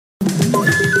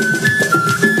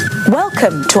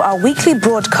Welcome to our weekly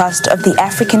broadcast of the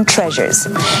African Treasures.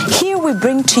 Here we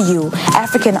bring to you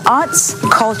African arts,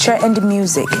 culture, and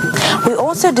music. We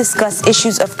also discuss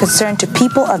issues of concern to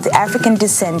people of the African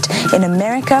descent in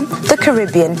America, the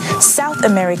Caribbean, South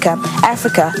America,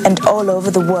 Africa, and all over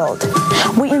the world.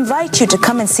 We invite you to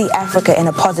come and see Africa in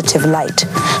a positive light.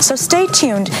 So stay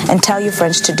tuned and tell your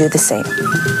friends to do the same.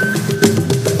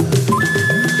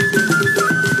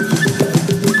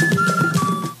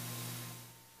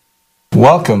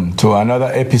 Welcome to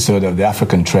another episode of the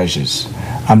African Treasures.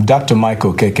 I'm Dr.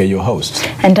 Michael Okeke, your host.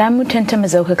 And I'm Mutenta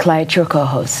Mazoka Clyde, your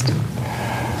co-host.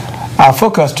 Our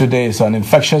focus today is on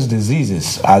infectious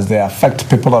diseases as they affect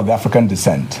people of the African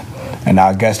descent. And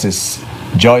our guest is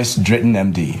Joyce Drayton,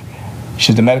 MD.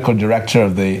 She's the medical director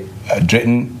of the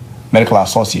Drayton Medical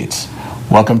Associates.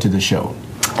 Welcome to the show.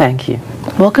 Thank you.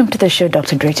 Welcome to the show,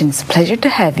 Dr. Drayton. It's a pleasure to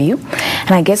have you.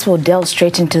 And I guess we'll delve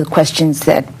straight into the questions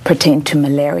that pertain to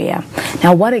malaria.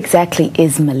 Now, what exactly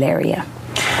is malaria?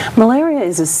 Malaria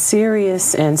is a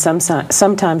serious and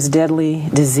sometimes deadly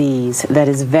disease that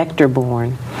is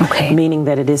vector-borne, meaning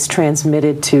that it is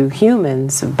transmitted to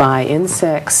humans by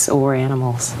insects or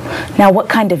animals. Now, what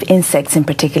kind of insects in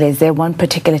particular? Is there one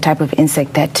particular type of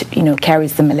insect that,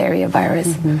 carries the malaria virus?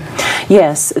 Mm-hmm.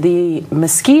 Yes, the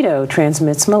mosquito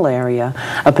transmits malaria,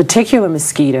 a particular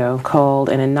mosquito called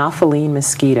an Anopheline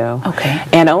mosquito,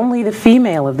 and only the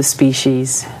female of the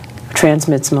species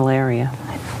transmits malaria.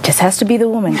 Just has to be the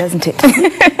woman, doesn't it?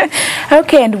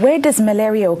 Okay, and where does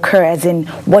malaria occur, as in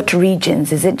what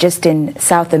regions? Is it just in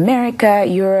South America,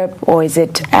 Europe, or is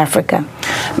it Africa?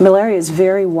 Malaria is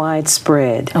very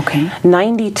widespread.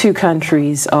 92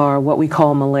 countries are what we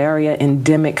call malaria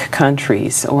endemic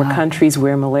countries, or countries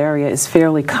where malaria is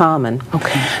fairly common.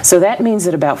 So that means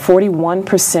that about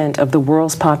 41% of the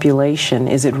world's population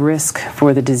is at risk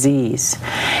for the disease.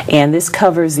 And this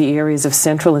covers the areas of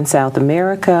Central and South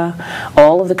America,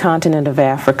 all of the continent of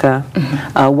Africa,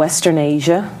 Western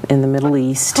Asia in the Middle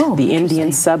East, the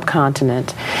Indian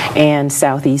subcontinent, and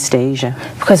Southeast Asia.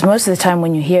 Because most of the time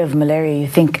when you hear of malaria, you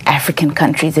think African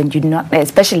countries, and you not,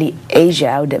 especially Asia.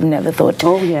 I would have never thought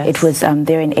it was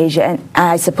there in Asia. And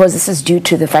I suppose this is due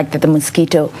to the fact that the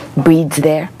mosquito breeds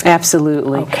there.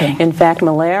 Absolutely. In fact,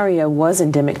 malaria was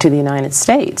endemic to the United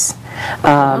States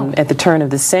at the turn of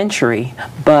the century,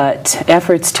 but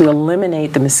efforts to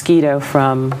eliminate the mosquito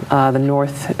from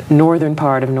the northern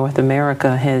part of North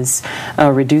America has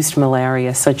reduced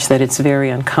malaria such that it's very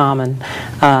uncommon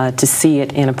to see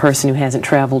it in a person who hasn't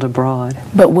traveled abroad.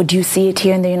 But would you see it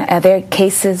here in the United States? Are there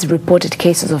cases, reported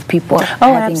cases of people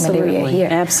having malaria here?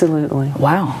 Absolutely.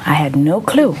 Wow, I had no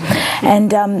clue.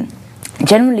 And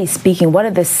generally speaking, what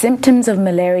are the symptoms of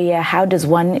malaria? How does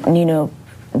one,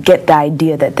 get the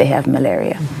idea that they have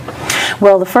malaria?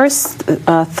 Well, the first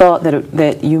thought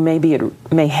that you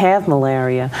may have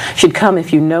malaria should come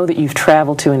if you know that you've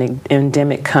traveled to an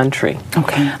endemic country.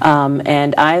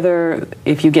 And either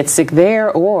if you get sick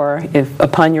there, or if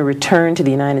upon your return to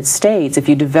the United States, if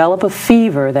you develop a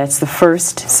fever, that's the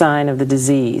first sign of the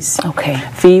disease.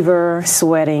 Fever,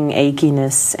 sweating,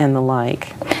 achiness, and the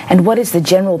like. And what is the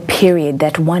general period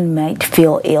that one might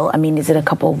feel ill? I mean, is it a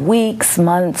couple of weeks,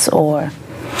 months, or?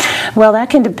 Well, that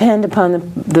can depend upon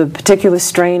the particular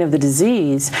strain of the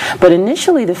disease, but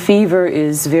initially the fever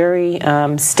is very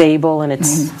stable, and it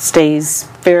stays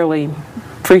fairly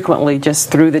frequently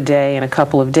just through the day and a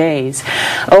couple of days.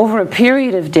 Over a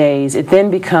period of days, it then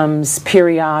becomes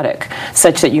periodic,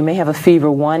 such that you may have a fever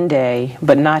one day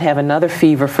but not have another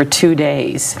fever for 2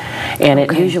 days. And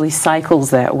it usually cycles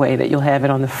that way, that you'll have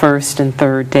it on the first and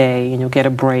third day, and you'll get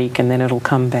a break, and then it'll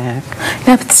come back.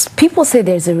 Now, people say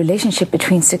there's a relationship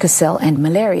between sickle cell and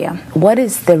malaria. What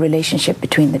is the relationship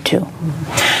between the two?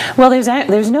 Well,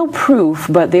 there's no proof,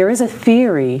 but there is a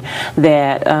theory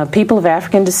that people of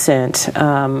African descent,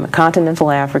 continental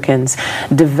Africans,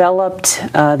 developed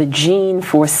the gene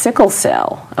for sickle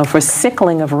cell, for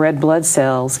sickling of red blood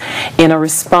cells, in a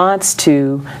response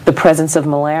to the presence of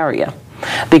malaria.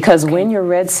 Because when your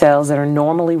red cells that are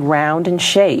normally round in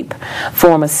shape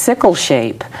form a sickle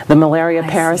shape, the malaria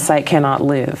parasite cannot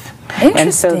live.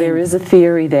 And so there is a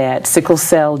theory that sickle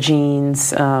cell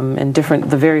genes and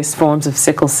the various forms of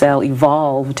sickle cell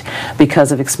evolved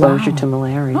because of exposure to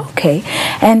malaria.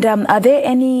 And are there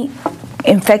any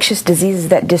infectious diseases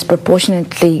that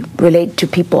disproportionately relate to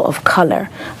people of color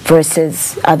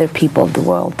versus other people of the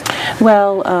world?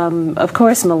 Well, of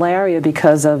course, malaria,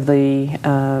 because of the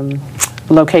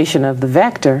location of the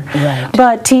vector.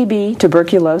 But TB,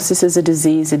 tuberculosis, is a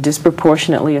disease that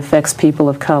disproportionately affects people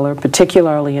of color,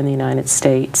 particularly in the United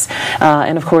States.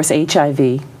 And of course,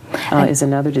 HIV is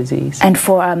another disease. And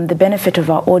for the benefit of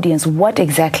our audience, what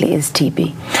exactly is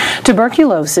TB?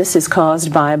 Tuberculosis is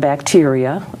caused by a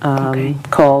bacteria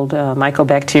called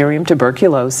Mycobacterium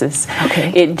tuberculosis.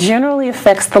 It generally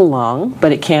affects the lung,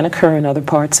 but it can occur in other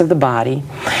parts of the body.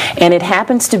 And it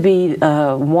happens to be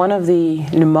one of the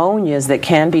pneumonias that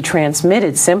can be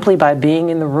transmitted simply by being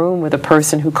in the room with a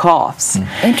person who coughs.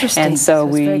 Interesting. And so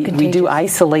we do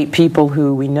isolate people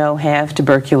who we know have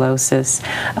tuberculosis,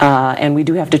 and we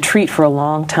do have to treat for a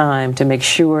long time to make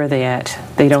sure that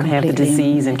they don't have the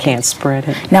disease and can't spread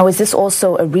it. Now, is this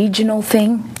also a regional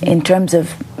thing in terms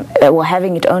of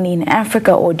having it only in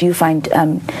Africa, or do you find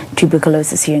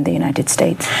tuberculosis here in the United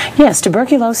States? Yes,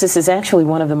 tuberculosis is actually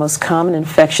one of the most common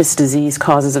infectious disease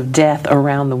causes of death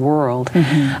around the world.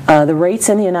 The rates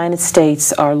in the United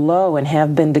States are low and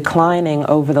have been declining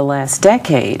over the last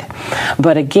decade.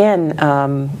 But again,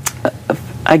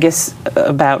 I guess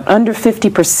about under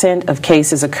 50% of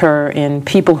cases occur in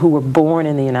people who were born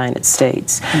in the United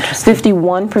States.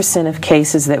 51% of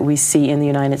cases that we see in the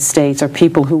United States are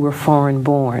people who were foreign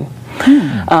born.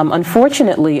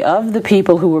 Unfortunately, of the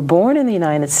people who were born in the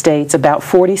United States, about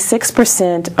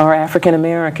 46% are African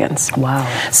Americans. Wow.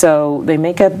 So they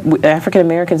make up, African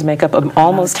Americans make up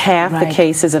almost half the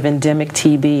cases of endemic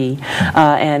TB,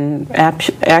 and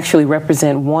actually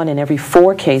represent 1 in every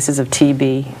 4 cases of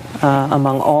TB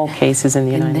among all cases in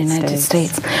the United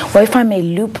States. Well, if I may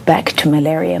loop back to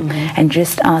malaria and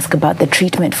just ask about the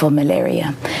treatment for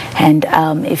malaria, and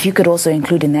if you could also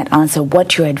include in that answer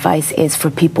what your advice is for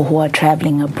people who are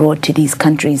traveling abroad to these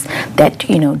countries that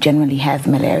generally have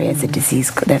malaria as a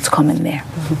disease that's common there.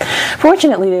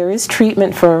 Fortunately, there is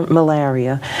treatment for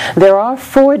malaria. There are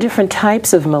 4 different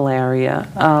types of malaria.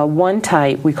 One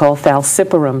type we call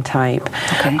falciparum type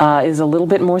is a little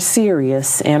bit more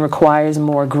serious and requires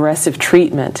more aggressive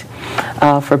treatment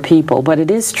for people, but it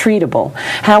is treatable.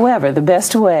 However, the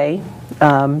best way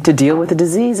to deal with the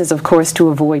disease is, of course, to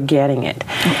avoid getting it.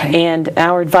 And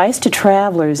our advice to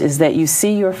travelers is that you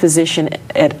see your physician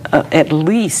at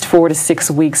least 4 to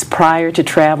 6 weeks prior to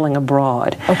traveling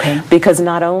abroad. Because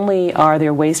not only are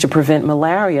there ways to prevent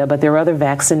malaria, but there are other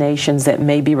vaccinations that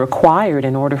may be required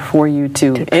in order for you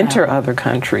to enter other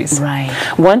countries.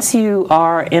 Once you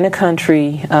are in a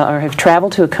country or have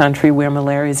traveled to a country where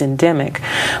malaria is endemic,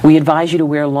 we advise you to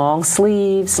wear long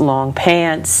sleeves, long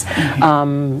pants,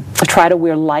 try to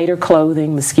wear lighter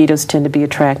clothing. Mosquitoes tend to be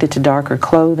attracted to darker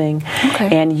clothing.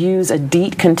 And use a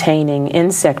DEET-containing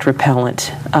insect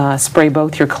repellent. Spray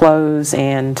both your clothes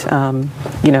and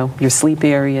your sleep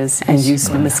areas, and use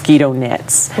mosquito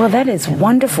nets. Well, that is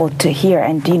wonderful to hear,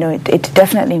 and it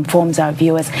definitely informs our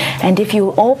viewers. And if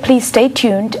you all please stay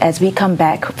tuned as we come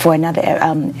back for another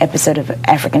episode of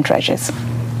African Treasures.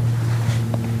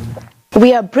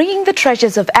 We are bringing the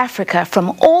treasures of Africa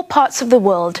from all parts of the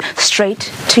world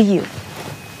straight to you.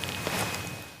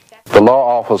 The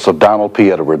Law Office of Donald P.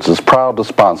 Edwards is proud to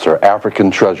sponsor African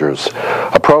Treasures,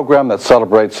 a program that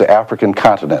celebrates the African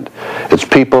continent, its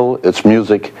people, its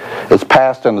music, its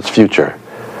past and its future.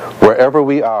 Wherever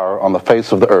we are on the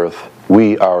face of the earth,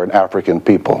 we are an African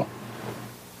people.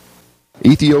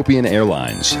 Ethiopian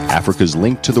Airlines, Africa's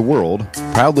link to the world,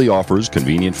 proudly offers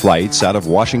convenient flights out of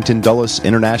Washington Dulles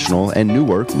International and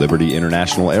Newark Liberty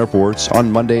International airports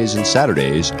on Mondays and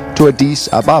Saturdays to Addis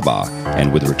Ababa,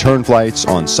 and with return flights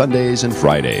on Sundays and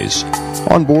Fridays.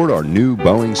 On board our new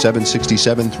Boeing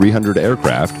 767-300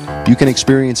 aircraft, you can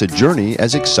experience a journey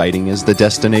as exciting as the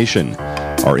destination.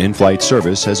 Our in-flight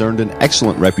service has earned an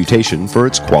excellent reputation for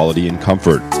its quality and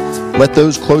comfort. Let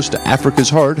those close to Africa's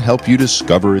heart help you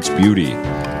discover its beauty.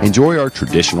 Enjoy our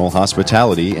traditional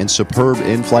hospitality and superb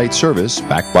in-flight service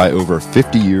backed by over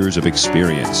 50 years of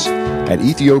experience. At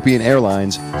Ethiopian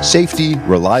Airlines, safety,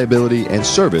 reliability, and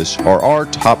service are our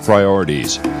top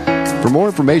priorities. For more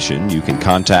information, you can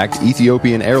contact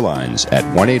Ethiopian Airlines at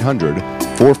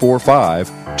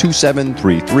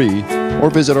 1-800-445-2733 or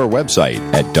visit our website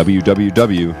at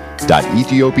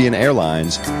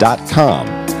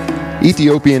www.ethiopianairlines.com.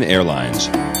 Ethiopian Airlines,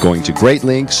 going to great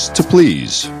lengths to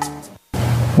please.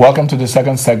 Welcome to the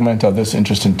second segment of this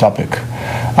interesting topic.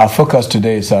 Our focus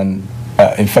today is on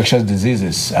infectious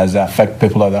diseases as they affect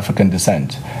people of African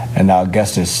descent. And our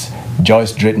guest is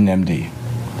Joyce Drayton, MD.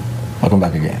 Welcome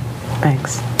back again.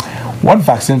 Thanks. What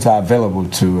vaccines are available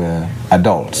to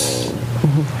adults?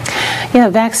 Yeah,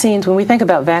 vaccines, when we think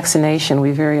about vaccination,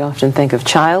 we very often think of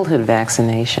childhood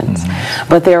vaccinations.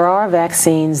 But there are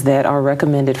vaccines that are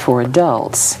recommended for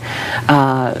adults.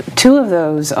 2 of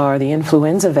those are the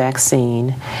influenza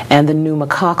vaccine and the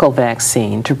pneumococcal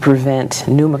vaccine to prevent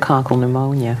pneumococcal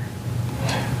pneumonia.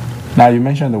 Now, you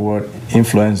mentioned the word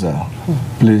influenza.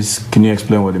 Please, can you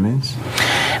explain what it means?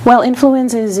 Well,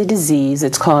 influenza is a disease.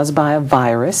 It's caused by a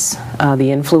virus, the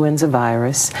influenza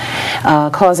virus,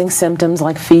 causing symptoms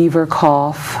like fever,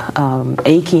 cough,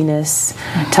 achiness,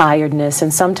 tiredness,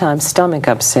 and sometimes stomach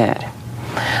upset.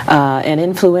 And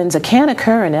influenza can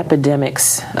occur in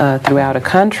epidemics throughout a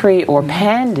country, or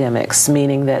pandemics,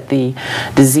 meaning that the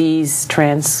disease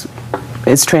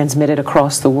is transmitted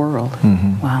across the world.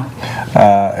 Mm-hmm.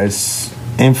 Wow. Is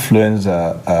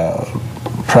influenza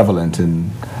prevalent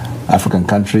in African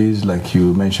countries, like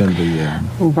you mentioned?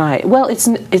 Right. Well,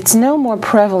 it's no more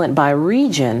prevalent by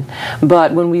region,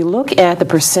 but when we look at the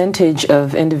percentage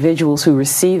of individuals who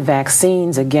receive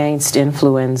vaccines against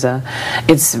influenza,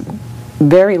 it's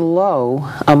very low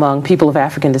among people of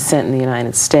African descent in the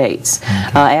United States.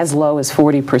 As low as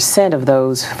 40% of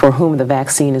those for whom the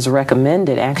vaccine is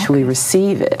recommended actually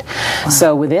receive it. Wow.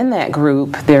 So within that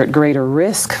group, they're at greater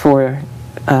risk for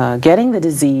getting the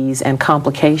disease and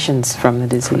complications from the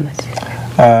disease.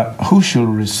 Who should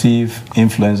receive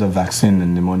influenza vaccine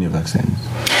and pneumonia vaccine?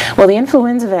 Well, the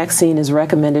influenza vaccine is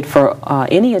recommended for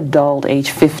any adult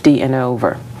age 50 and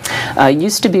over. It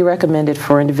used to be recommended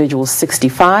for individuals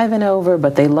 65 and over,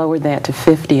 but they lowered that to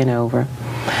 50 and over.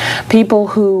 People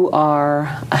who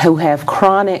have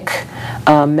chronic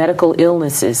medical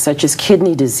illnesses such as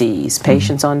kidney disease,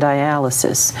 patients on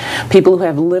dialysis, people who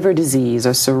have liver disease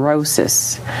or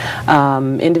cirrhosis,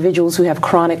 individuals who have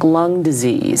chronic lung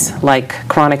disease like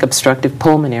chronic obstructive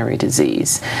pulmonary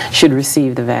disease should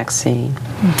receive the vaccine.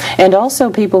 And also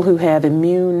people who have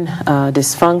immune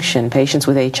dysfunction, patients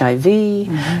with HIV,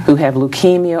 who have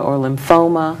leukemia or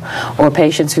lymphoma, or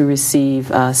patients who receive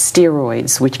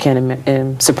steroids, which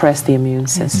can suppress the immune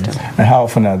system. And how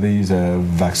often are these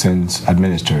vaccines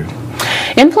administered?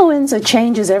 Influenza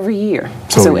changes every year.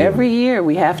 So every year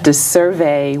we have to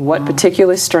survey what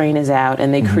particular strain is out,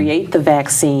 and they create the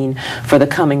vaccine for the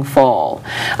coming fall.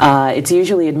 It's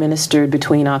usually administered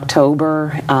between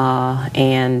October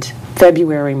and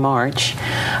February, March.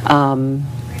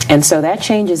 And so that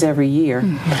changes every year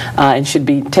and should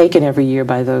be taken every year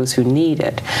by those who need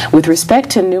it. With respect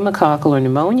to pneumococcal or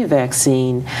pneumonia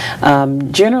vaccine,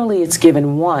 generally it's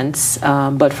given once,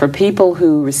 but for people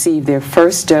who receive their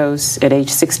first dose at age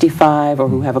 65 or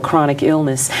who have a chronic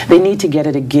illness, they need to get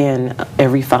it again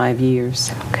every 5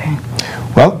 years. Okay.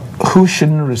 Well, who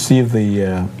shouldn't receive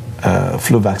the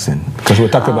flu vaccine? Because we're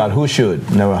talking about who should,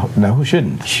 now who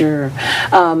shouldn't. Sure.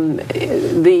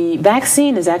 The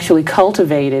vaccine is actually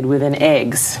cultivated within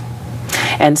eggs.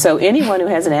 And so anyone who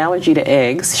has an allergy to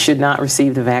eggs should not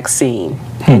receive the vaccine.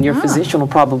 And your physician will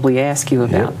probably ask you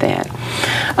about that.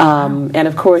 And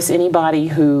of course, anybody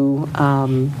who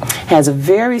has a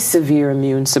very severe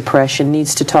immune suppression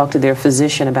needs to talk to their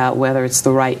physician about whether it's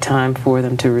the right time for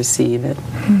them to receive it.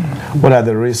 What are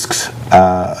the risks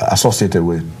associated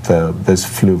with these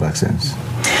flu vaccines?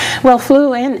 Well,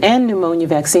 flu and pneumonia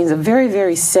vaccines are very,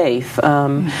 very safe.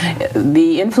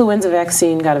 The influenza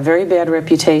vaccine got a very bad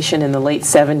reputation in the late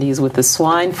 70s with the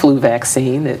swine flu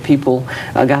vaccine that people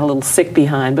got a little sick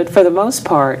behind. But for the most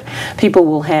part, people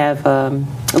will have a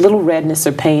little redness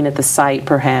or pain at the site,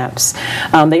 perhaps.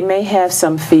 They may have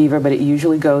some fever, but it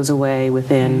usually goes away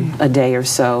within a day or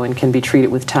so and can be treated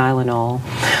with Tylenol.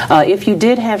 If you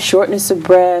did have shortness of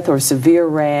breath or severe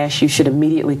rash, you should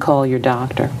immediately call your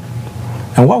doctor.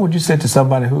 And what would you say to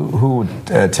somebody who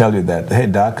would tell you that, hey,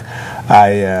 doc,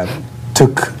 I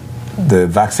took the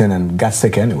vaccine and got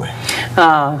sick anyway?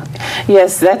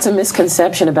 Yes, that's a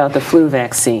misconception about the flu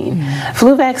vaccine.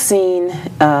 Flu vaccine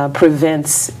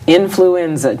prevents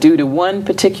influenza due to one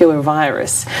particular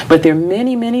virus, but there are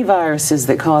many, many viruses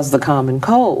that cause the common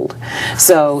cold.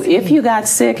 So if you got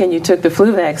sick and you took the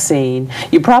flu vaccine,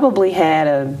 you probably had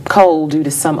a cold due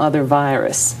to some other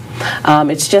virus.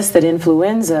 It's just that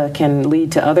influenza can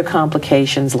lead to other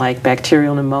complications like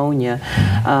bacterial pneumonia,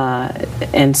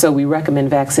 and so we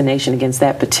recommend vaccination against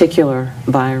that particular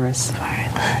virus.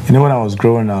 You know, when I was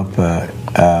growing up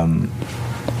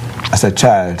as a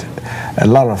child, a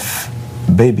lot of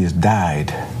babies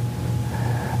died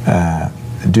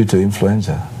due to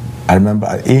influenza. I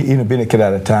remember, being a kid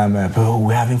at the time,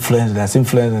 we have influenza, that's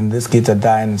influenza, and these kids are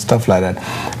dying and stuff like that.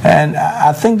 And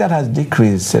I think that has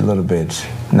decreased a little bit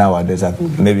nowadays,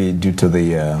 maybe due to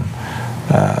the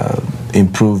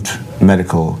improved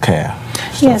medical care.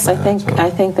 Yes, I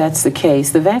think that's the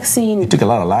case. The vaccine... It took a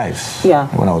lot of lives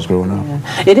when I was growing up.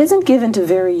 Yeah. It isn't given to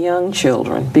very young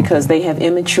children because they have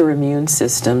immature immune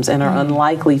systems and are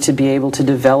unlikely to be able to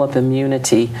develop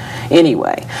immunity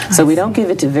anyway. So we don't give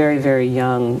it to very, very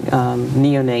young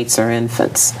neonates or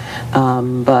infants.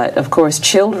 But, of course,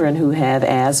 children who have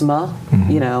asthma,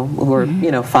 who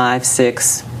are, 5,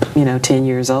 6, 10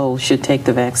 years old should take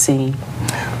the vaccine.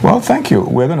 Well, thank you.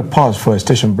 We're going to pause for a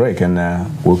station break, and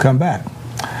we'll come back.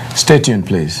 Stay tuned,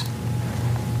 please.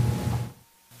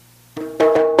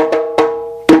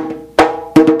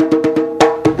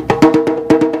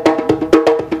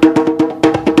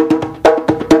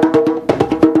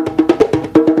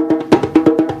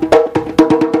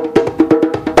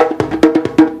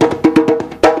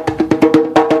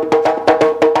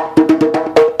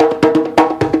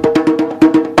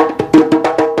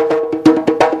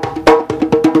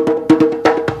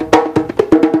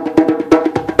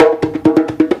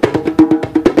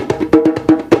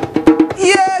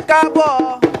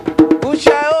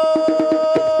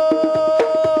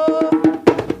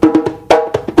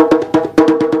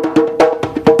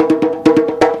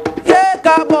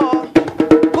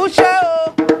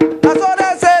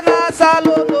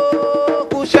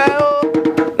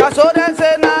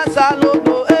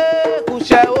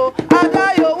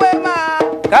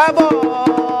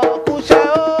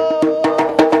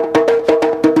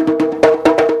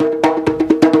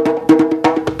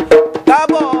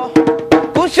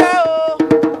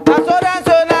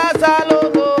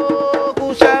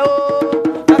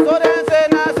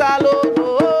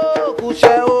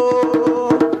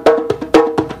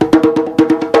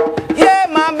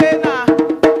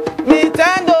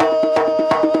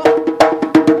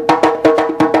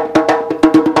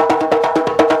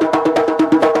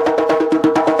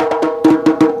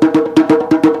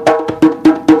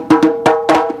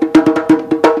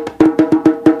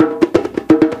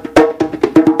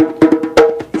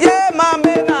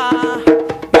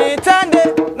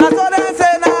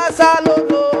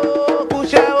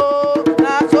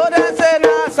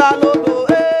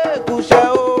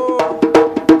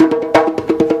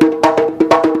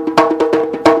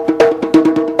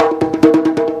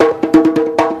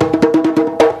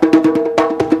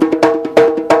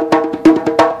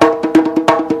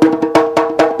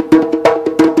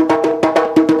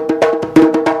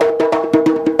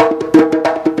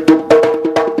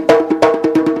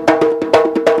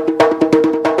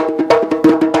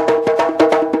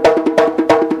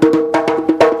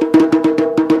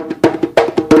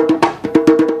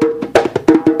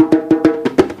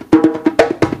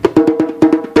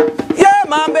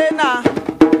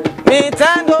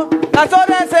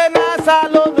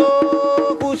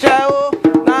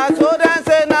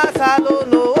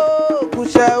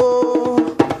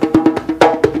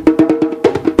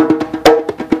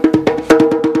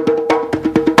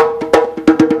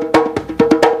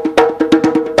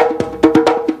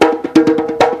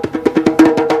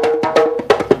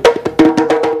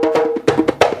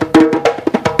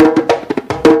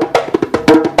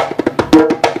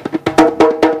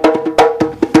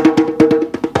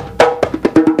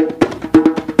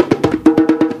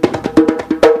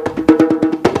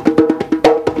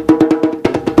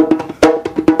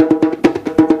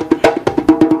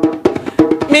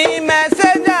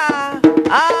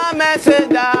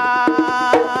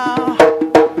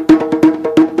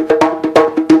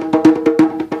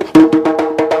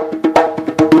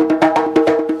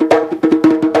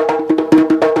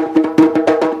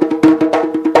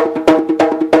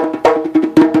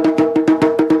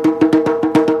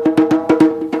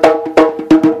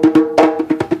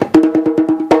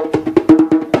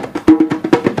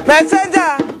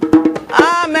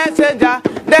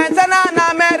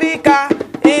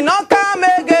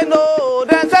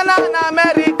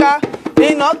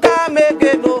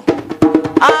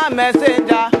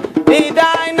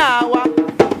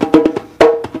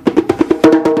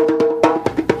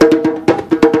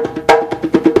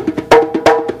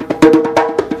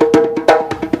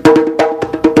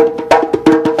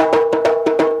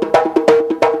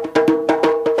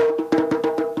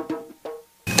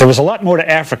 There is a lot more to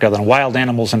Africa than wild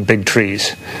animals and big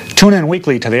trees. Tune in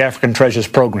weekly to the African Treasures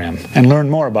program and learn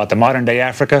more about the modern-day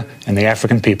Africa and the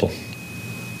African people.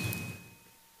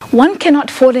 One cannot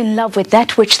fall in love with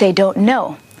that which they don't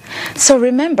know. So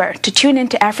remember to tune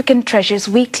into African Treasures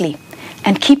weekly.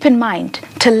 And keep in mind,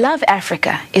 to love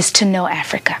Africa is to know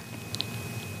Africa.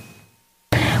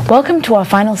 Welcome to our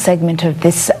final segment of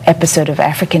this episode of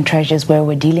African Treasures, where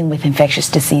we're dealing with infectious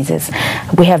diseases.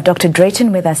 We have Dr.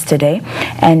 Drayton with us today,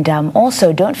 and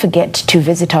also don't forget to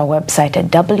visit our website at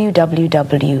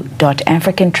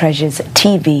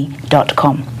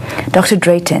www.africantreasurestv.com. Dr.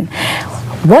 Drayton,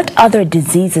 what other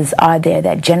diseases are there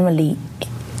that generally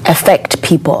affect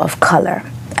people of color?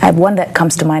 one that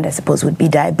comes to mind, I suppose, would be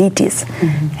diabetes.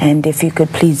 And if you could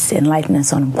please enlighten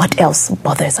us on what else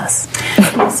bothers us.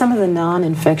 Some of the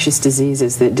non-infectious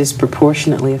diseases that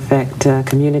disproportionately affect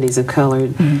communities of color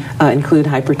include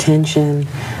hypertension,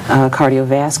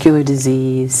 cardiovascular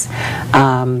disease,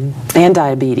 and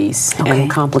diabetes, and a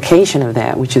complication of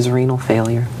that, which is renal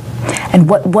failure. And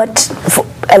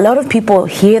a lot of people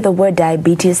hear the word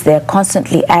diabetes. There are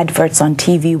constantly adverts on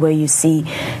TV where you see,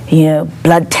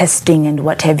 blood testing and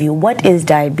what have you. What is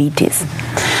diabetes?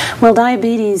 Well,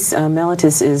 diabetes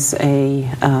mellitus is a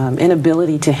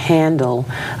inability to handle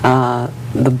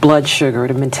the blood sugar,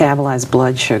 to metabolize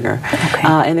blood sugar.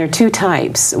 And there are two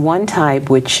types. One type,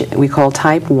 which we call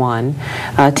type 1,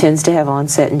 tends to have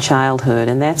onset in childhood,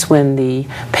 and that's when the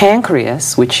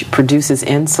pancreas, which produces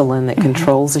insulin that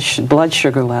controls the blood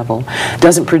sugar level,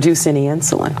 doesn't produce any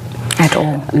insulin. At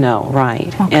all? No,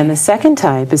 right. And the second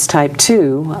type is type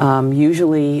 2,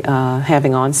 usually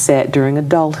having onset during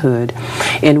adulthood,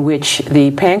 in which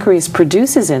the pancreas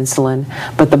produces insulin,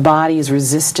 but the body is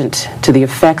resistant to the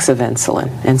effects of insulin.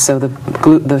 And so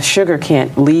the sugar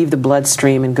can't leave the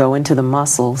bloodstream and go into the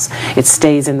muscles. It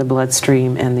stays in the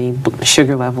bloodstream, and the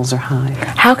sugar levels are high.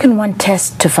 How can one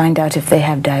test to find out if they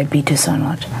have diabetes or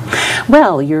not?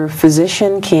 Well, your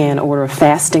physician can order a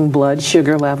fasting blood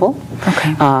sugar level.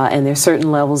 And there are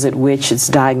certain levels at which it's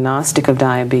diagnostic of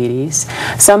diabetes.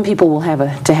 Some people will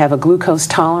have to have a glucose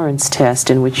tolerance test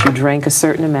in which you drink a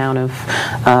certain amount of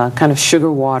kind of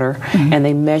sugar water, and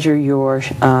they measure your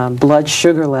blood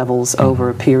sugar levels over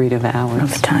a period of hours.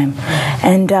 Of time.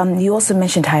 And you also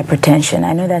mentioned hypertension.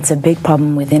 I know that's a big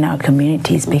problem within our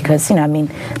communities because,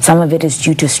 some of it is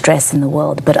due to stress in the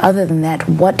world. But other than that,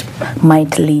 what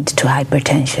might lead to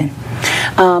hypertension?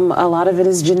 A lot of it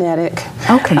is genetic.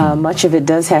 Much of it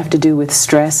does have to do with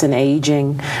stress and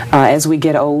aging. As we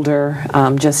get older,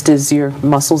 just as your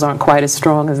muscles aren't quite as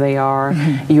strong as they are,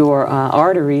 your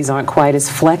arteries aren't quite as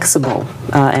flexible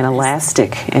and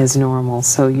elastic as normal,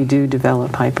 so you do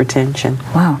develop hypertension.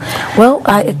 Wow. Well,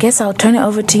 I guess I'll turn it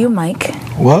over to you, Mike.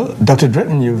 Well, Dr.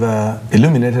 Dritten, you've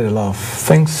illuminated a lot of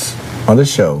things on the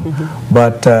show,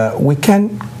 but we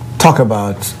can't talk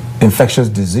about infectious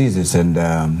diseases and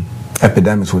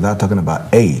epidemics without talking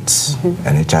about AIDS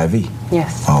and HIV.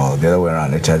 Yes. Or the other way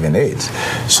around, HIV and AIDS.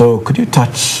 So could you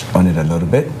touch on it a little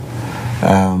bit?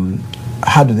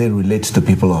 How do they relate to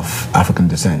people of African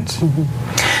descent?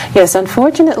 Yes,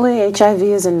 unfortunately, HIV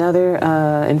is another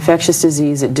infectious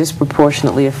disease that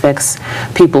disproportionately affects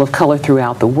people of color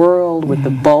throughout the world, with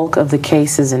the bulk of the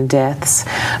cases and deaths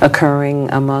occurring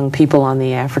among people on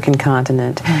the African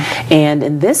continent. And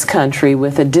in this country,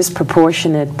 with a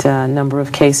disproportionate number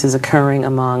of cases occurring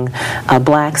among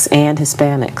blacks and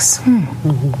Hispanics.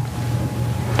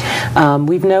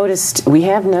 We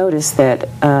have noticed that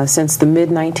since the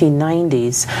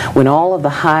mid-1990s, when all of the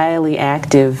highly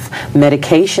active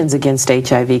medications against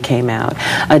HIV came out,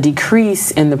 a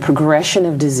decrease in the progression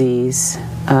of disease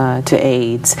to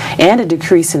AIDS and a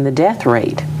decrease in the death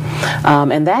rate.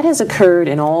 And that has occurred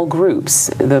in all groups,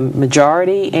 the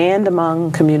majority and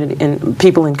among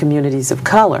people in communities of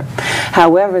color.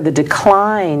 However, the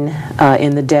decline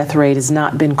in the death rate has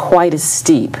not been quite as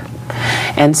steep.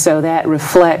 And so that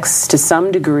reflects, to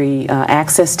some degree,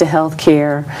 access to health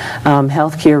care,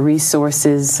 healthcare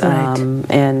resources,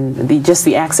 and just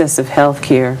the access of health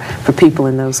care for people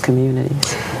in those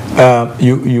communities.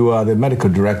 You are the medical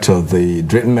director of the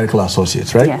Dritten Medical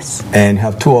Associates, right? Yes. And you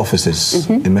have two offices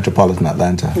in metropolitan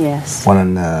Atlanta. Yes.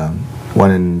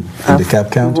 One in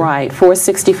DeKalb County? Right,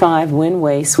 465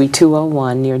 Wynway, Suite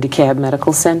 201, near DeKalb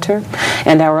Medical Center.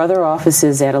 And our other office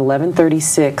is at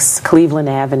 1136 Cleveland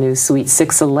Avenue, Suite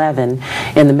 611,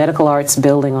 in the Medical Arts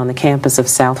Building on the campus of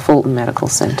South Fulton Medical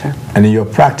Center. And in your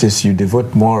practice, you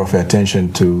devote more of your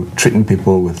attention to treating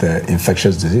people with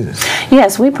infectious diseases?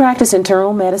 Yes, we practice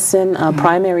internal medicine,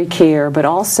 primary care, but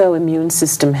also immune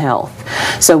system health.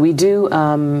 So we do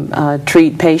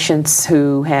treat patients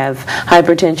who have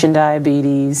hypertension, diabetes,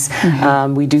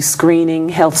 we do screening,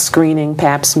 health screening,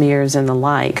 pap smears, and the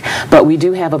like. But we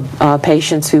do have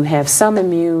patients who have some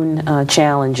immune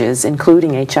challenges,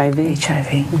 including HIV.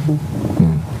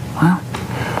 Wow.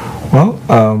 Well,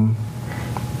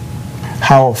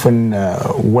 how often,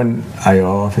 when are your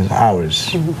office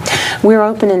hours? We're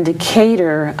open in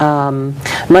Decatur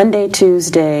Monday,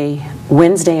 Tuesday,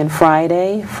 Wednesday and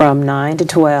Friday from 9 to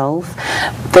 12,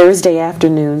 Thursday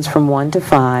afternoons from 1 to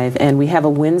 5, and we have a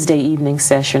Wednesday evening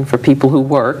session for people who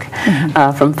work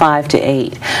from 5 to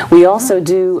 8. We also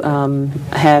do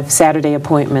have Saturday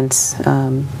appointments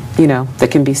that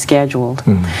can be scheduled.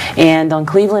 And on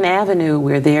Cleveland Avenue,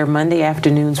 we're there Monday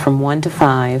afternoons from 1 to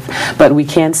 5, but we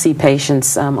can see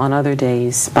patients on other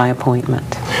days by appointment.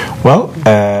 Well,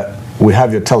 we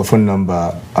have your telephone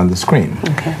number on the screen.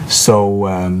 Okay. So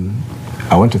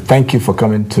I want to thank you for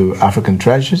coming to African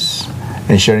Treasures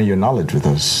and sharing your knowledge with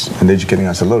us and educating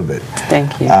us a little bit.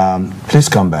 Thank you. Please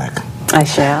come back. I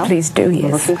shall. Please do,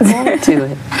 yes. Looking forward to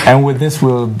it. And with this,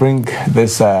 we'll bring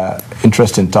this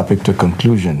interesting topic to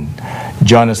conclusion.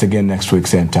 Join us again next week,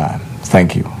 same time.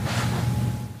 Thank you.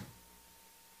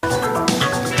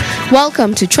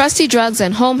 Welcome to Trusty Drugs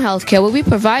and Home Healthcare, where we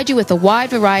provide you with a wide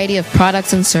variety of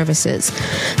products and services.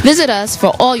 Visit us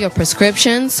for all your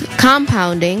prescriptions,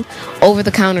 compounding,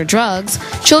 over-the-counter drugs,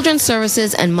 children's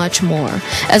services, and much more,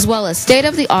 as well as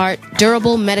state-of-the-art,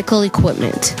 durable medical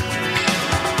equipment.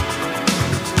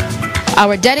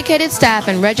 Our dedicated staff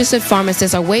and registered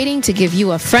pharmacists are waiting to give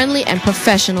you a friendly and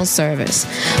professional service.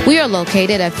 We are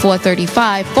located at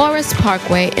 435 Forest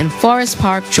Parkway in Forest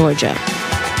Park, Georgia.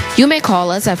 You may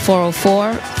call us at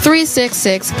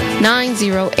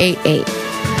 404-366-9088.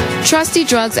 Trusty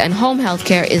Drugs and Home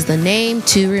Healthcare is the name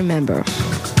to remember.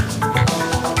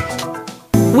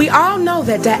 We all know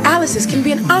that dialysis can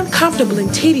be an uncomfortable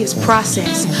and tedious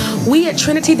process. We at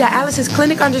Trinity Dialysis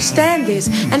Clinic understand this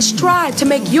and strive to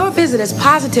make your visit as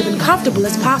positive and comfortable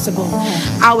as possible.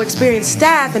 Our experienced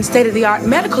staff and state-of-the-art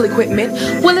medical equipment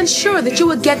will ensure that you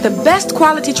will get the best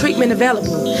quality treatment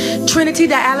available. Trinity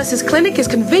Dialysis Clinic is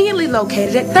conveniently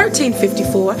located at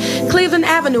 1354 Cleveland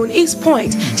Avenue in East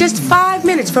Point, just 5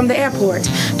 minutes from the airport.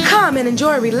 Come and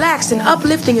enjoy a relaxed and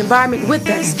uplifting environment with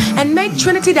us and make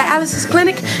Trinity Dialysis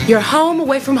Clinic your home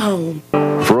away from home.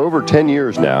 For over 10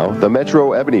 years now, the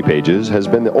Metro Ebony Pages has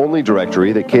been the only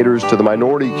directory that caters to the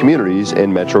minority communities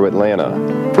in Metro Atlanta.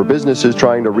 For businesses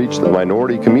trying to reach the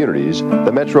minority communities,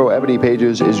 the Metro Ebony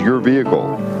Pages is your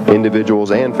vehicle. Individuals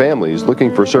and families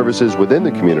looking for services within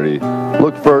the community,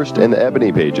 look first in the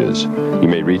Ebony Pages. You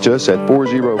may reach us at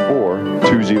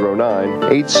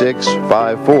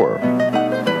 404-209-8654.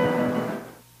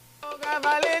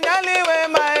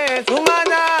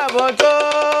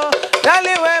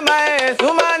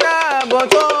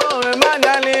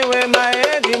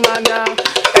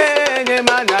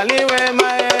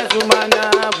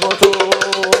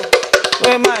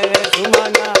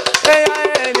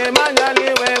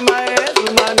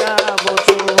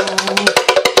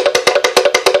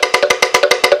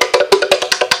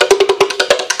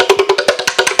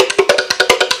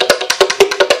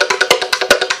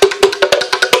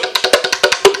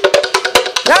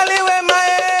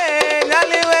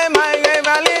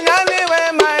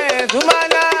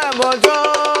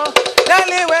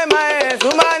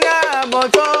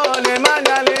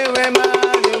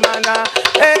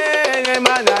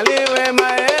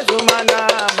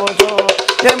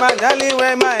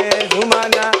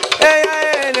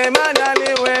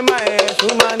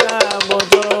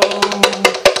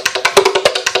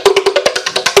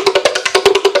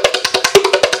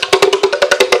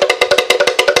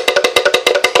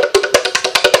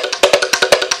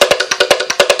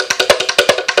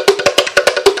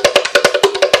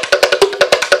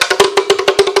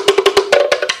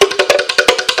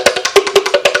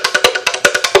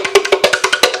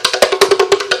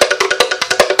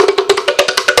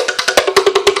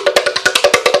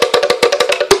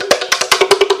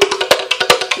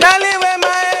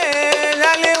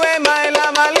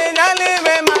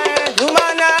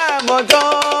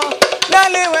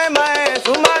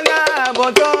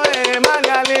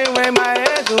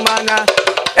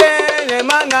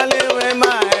 Manali